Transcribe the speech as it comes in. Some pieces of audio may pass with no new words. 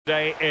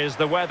Today is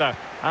the weather.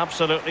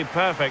 Absolutely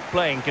perfect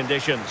playing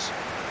conditions.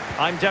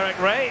 I'm Derek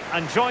Ray,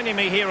 and joining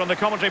me here on the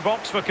commentary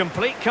box for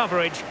complete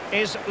coverage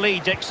is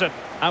Lee Dixon.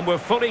 And we're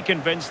fully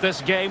convinced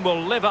this game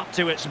will live up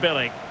to its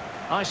billing.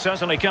 I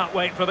certainly can't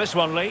wait for this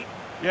one, Lee.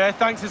 Yeah,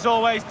 thanks as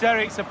always,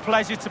 Derek. It's a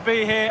pleasure to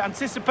be here.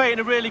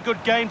 Anticipating a really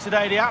good game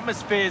today. The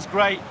atmosphere is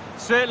great.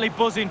 Certainly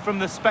buzzing from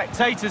the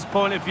spectators'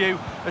 point of view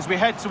as we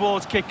head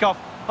towards kick-off.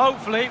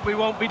 Hopefully, we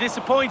won't be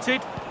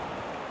disappointed.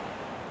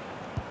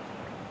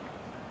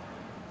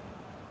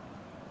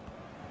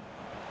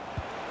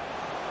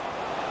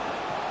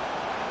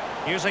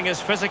 Using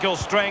his physical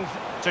strength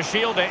to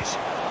shield it.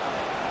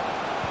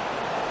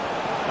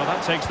 Well,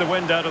 that takes the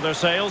wind out of their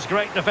sails.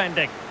 Great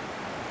defending.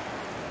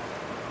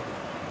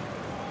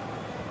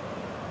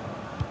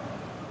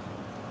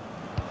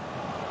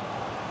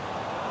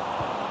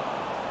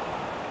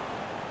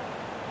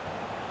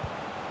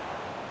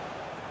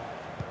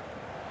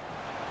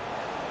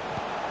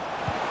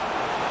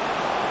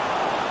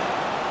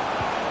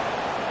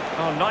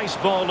 Oh, nice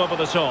ball over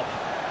the top.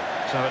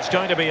 So it's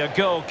going to be a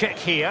goal kick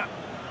here.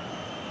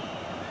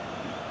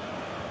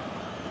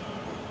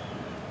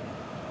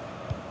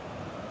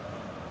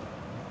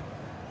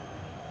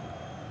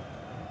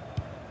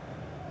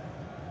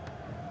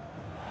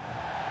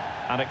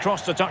 And it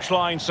crossed the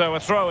touchline, so a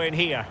throw in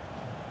here.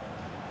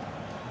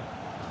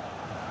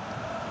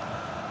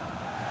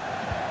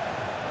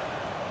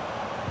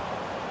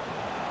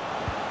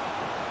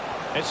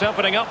 It's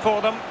opening up for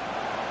them.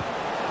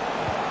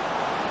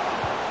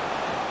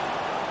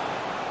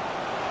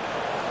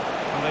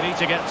 And they need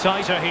to get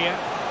tighter here.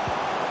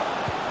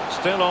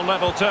 Still on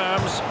level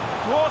terms.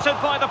 Thwarted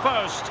by the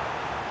post.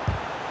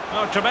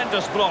 Oh,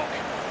 tremendous block.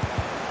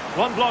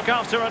 One block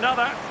after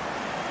another.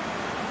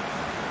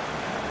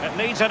 It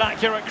needs an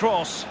accurate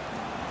cross.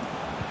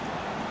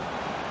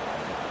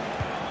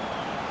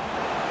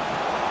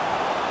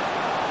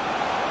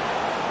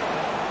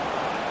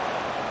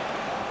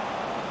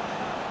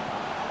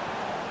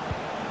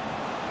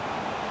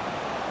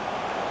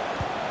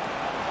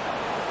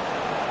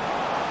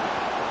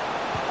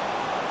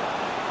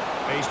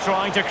 He's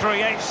trying to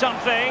create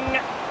something.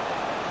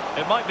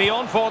 It might be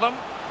on for them.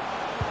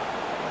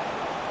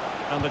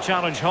 And the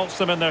challenge halts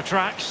them in their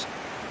tracks.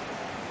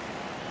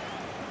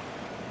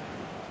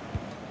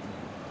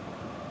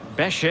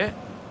 Beshe.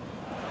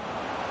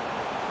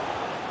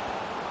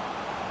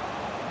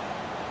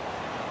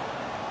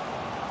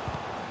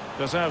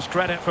 Deserves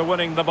credit for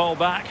winning the ball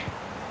back.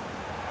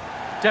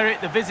 Derek,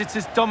 the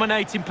visitors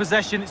dominating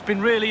possession. It's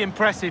been really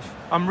impressive.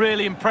 I'm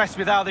really impressed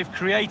with how they've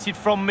created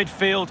from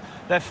midfield.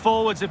 Their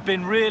forwards have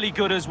been really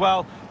good as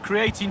well,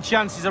 creating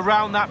chances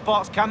around that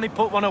box. Can they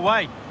put one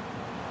away?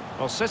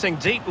 Well, sitting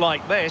deep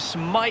like this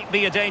might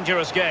be a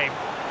dangerous game.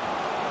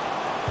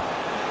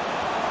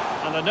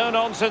 And a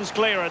no-nonsense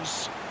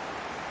clearance.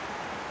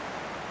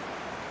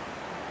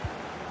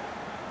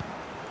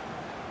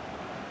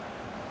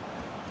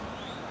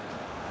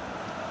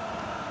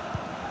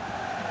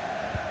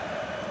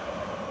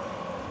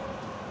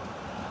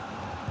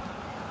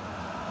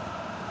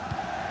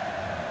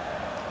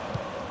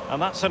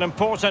 And that's an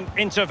important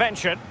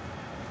intervention.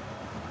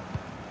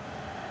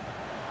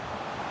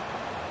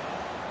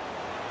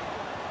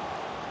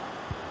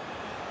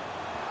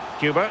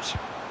 Hubert.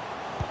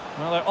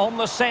 Well, they're on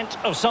the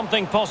scent of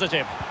something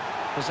positive.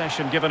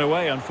 Possession given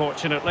away,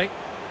 unfortunately.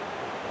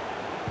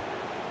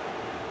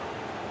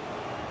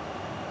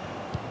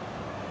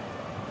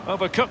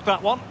 Overcooked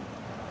that one.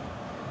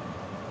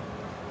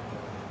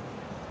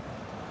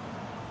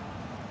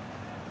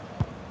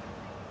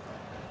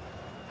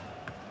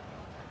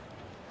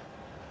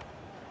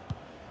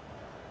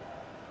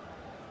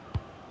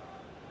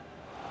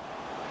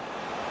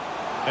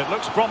 It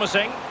looks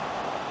promising.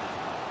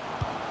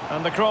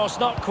 And the cross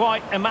not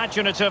quite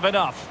imaginative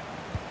enough.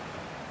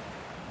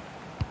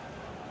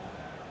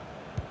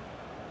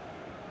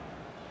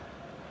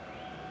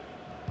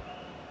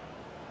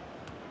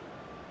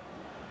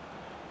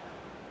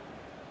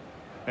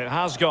 It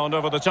has gone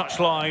over the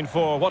touchline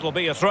for what will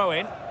be a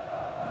throw-in.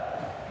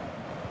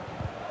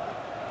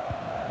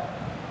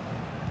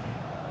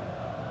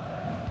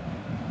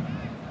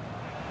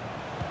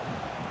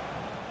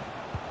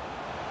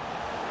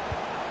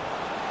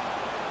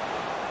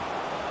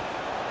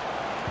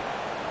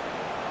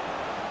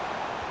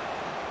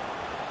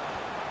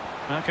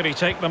 How can he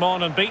take them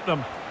on and beat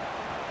them?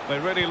 They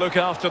really look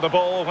after the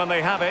ball when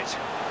they have it.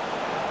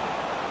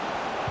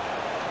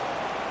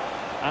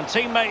 And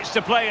teammates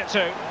to play it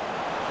to.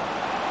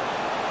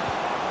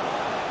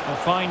 A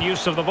fine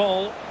use of the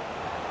ball.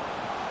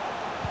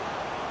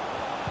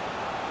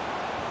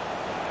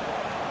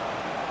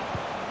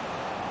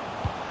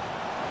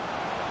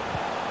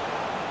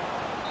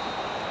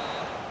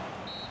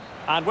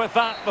 And with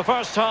that, the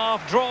first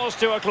half draws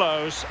to a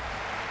close.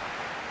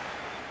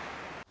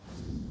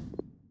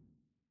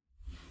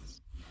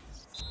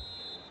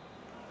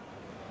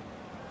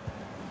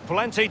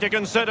 Plenty to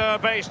consider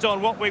based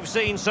on what we've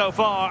seen so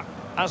far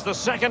as the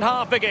second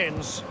half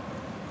begins.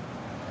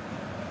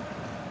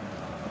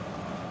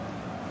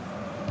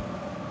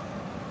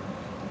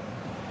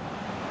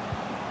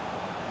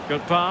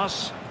 Good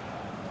pass.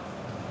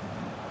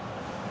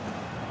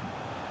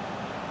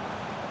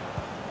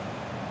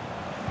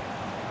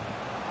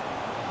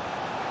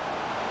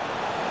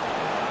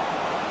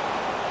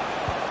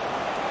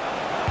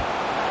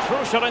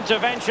 Crucial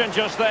intervention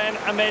just then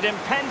amid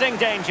impending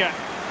danger.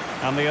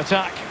 And the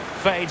attack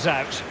fades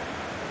out.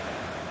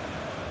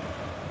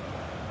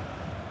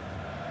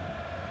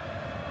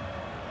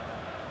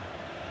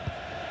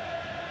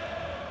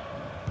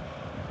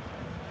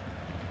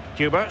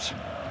 Hubert.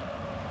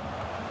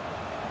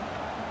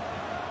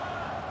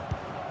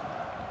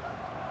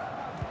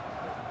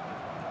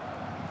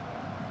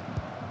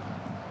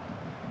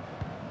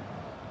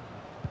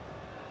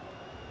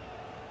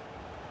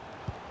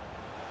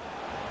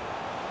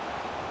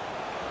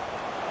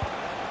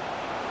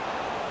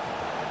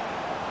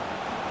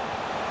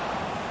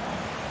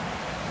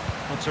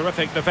 Well,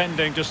 terrific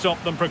defending to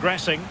stop them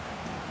progressing.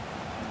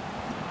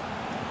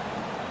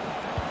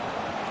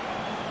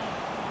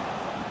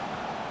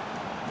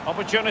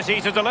 Opportunity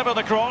to deliver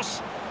the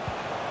cross.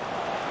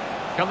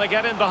 Can they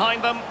get in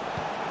behind them?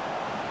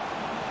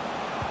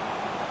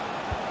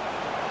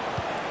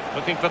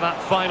 Looking for that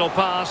final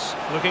pass,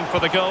 looking for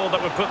the goal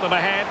that would put them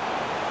ahead.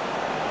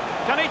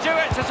 Can he do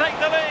it to take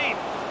the lead?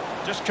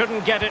 Just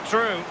couldn't get it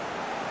through.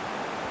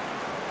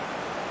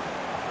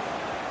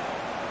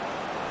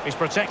 He's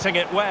protecting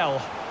it well.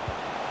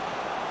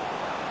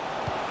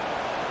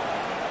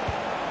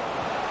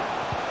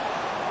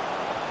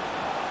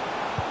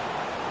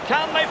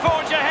 Can they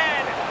forge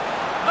ahead?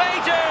 They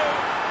do!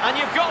 And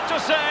you've got to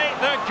say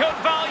they're good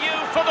value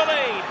for the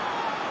lead.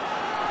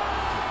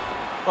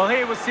 Well,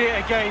 here we'll see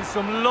it again,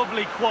 some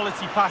lovely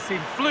quality passing,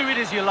 fluid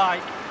as you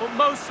like, but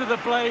most of the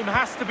blame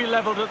has to be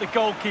levelled at the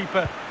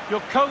goalkeeper. You're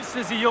coached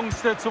as a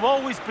youngster to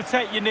always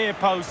protect your near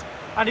post,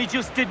 and he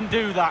just didn't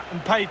do that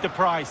and paid the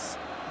price.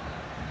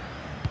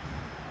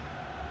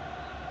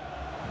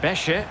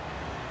 Beshe.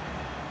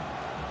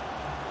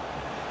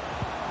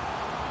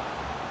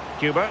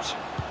 Hubert.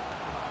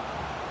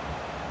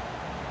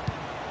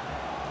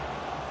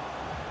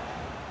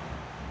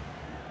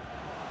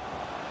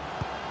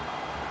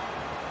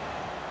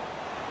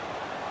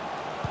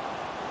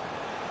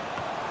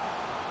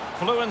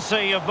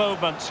 Fluency of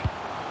movement.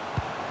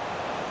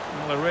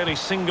 Well, a really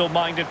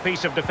single-minded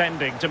piece of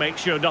defending to make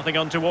sure nothing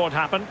untoward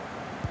happened.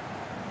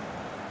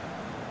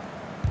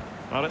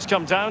 Well, it's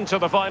come down to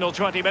the final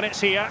 20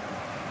 minutes here.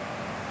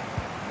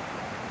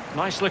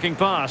 Nice-looking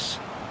pass.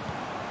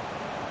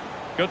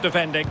 Good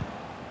defending.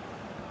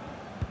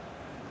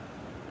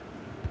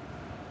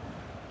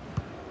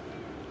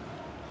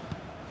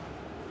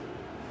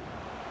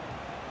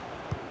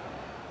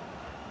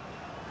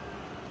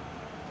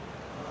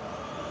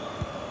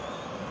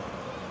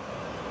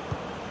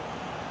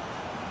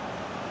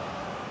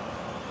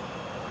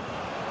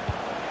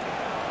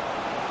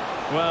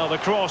 Well, the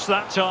cross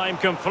that time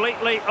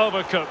completely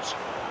overcooked.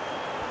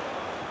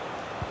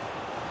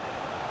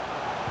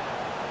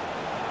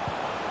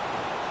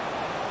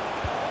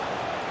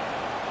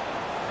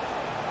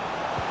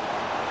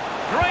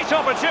 Great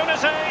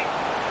opportunity,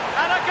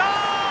 and a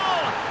goal!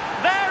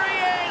 There he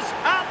is,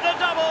 at the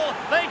double.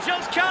 They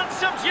just can't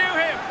subdue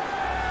him.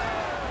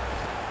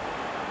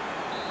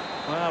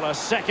 Well, a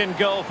second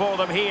goal for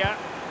them here.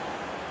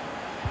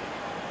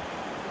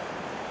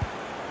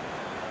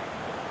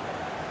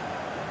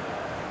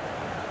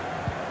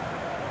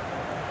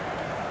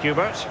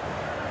 Hubert.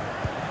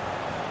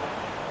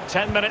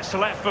 10 minutes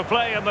left for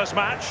play in this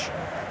match.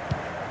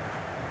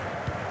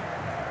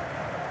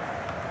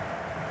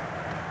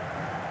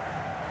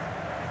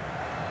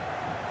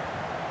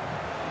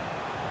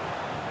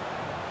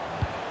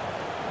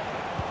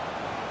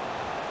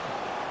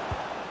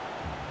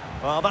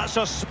 Well, that's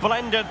a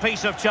splendid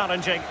piece of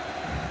challenging.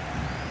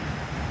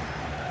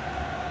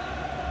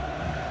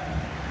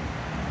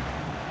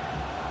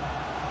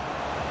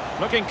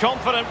 Looking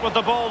confident with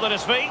the ball at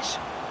his feet.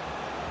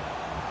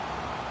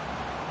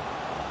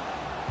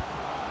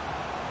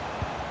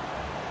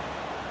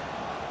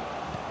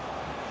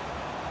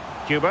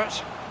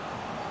 Hubert.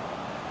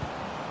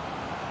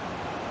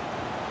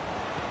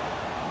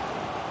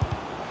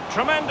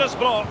 Tremendous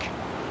block.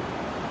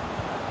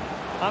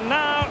 And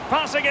now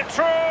passing it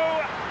through.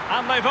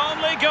 And they've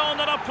only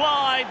gone and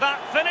applied that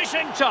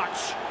finishing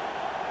touch.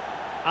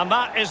 And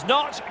that is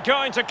not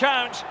going to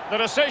count. The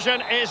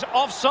decision is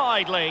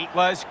offside, Lee.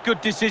 Well, it's a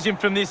good decision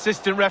from the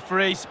assistant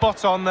referee.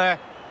 Spot on there.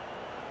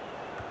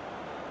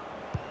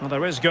 Well,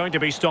 there is going to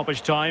be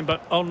stoppage time,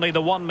 but only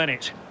the 1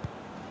 minute.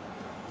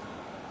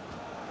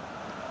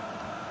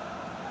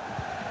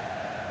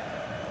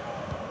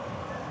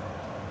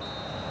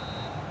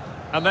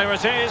 And there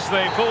it is,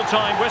 the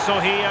full-time whistle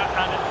here,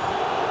 and